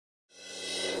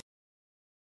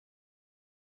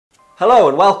Hello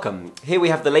and welcome. Here we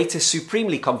have the latest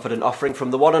supremely confident offering from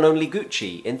the one and only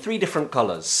Gucci in 3 different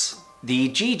colours. The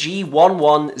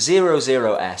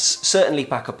GG1100S certainly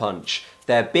pack a punch.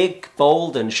 They're big,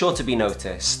 bold and sure to be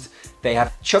noticed. They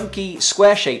have chunky,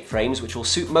 square-shaped frames which will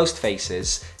suit most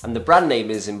faces, and the brand name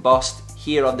is embossed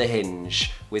here on the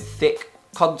hinge with thick,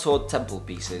 contoured temple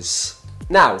pieces.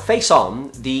 Now, face on,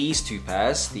 these two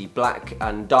pairs, the black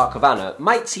and Dark Havana,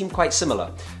 might seem quite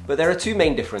similar, but there are 2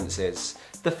 main differences.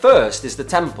 The first is the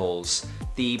temples.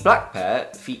 The black pair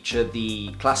feature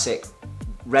the classic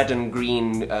red and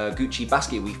green Gucci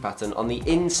basket weave pattern on the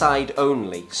inside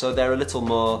only, so they're a little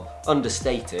more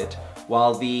understated,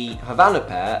 while the Havana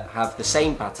pair have the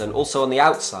same pattern also on the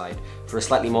outside for a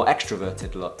slightly more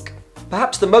extroverted look.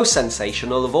 Perhaps the most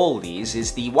sensational of all these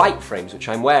is the white frames which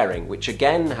I'm wearing, which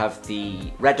again have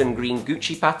the red and green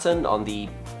Gucci pattern on the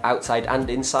outside and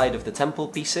inside of the temple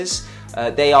pieces.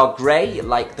 They are grey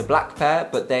like the black pair,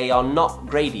 but they are not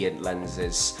gradient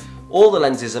lenses. All the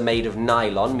lenses are made of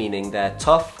nylon, meaning they're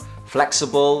tough,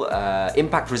 flexible,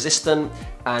 impact resistant,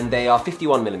 and they are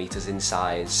 51mm in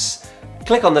size.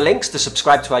 Click on the links to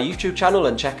subscribe to our YouTube channel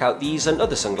and check out these and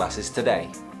other sunglasses today.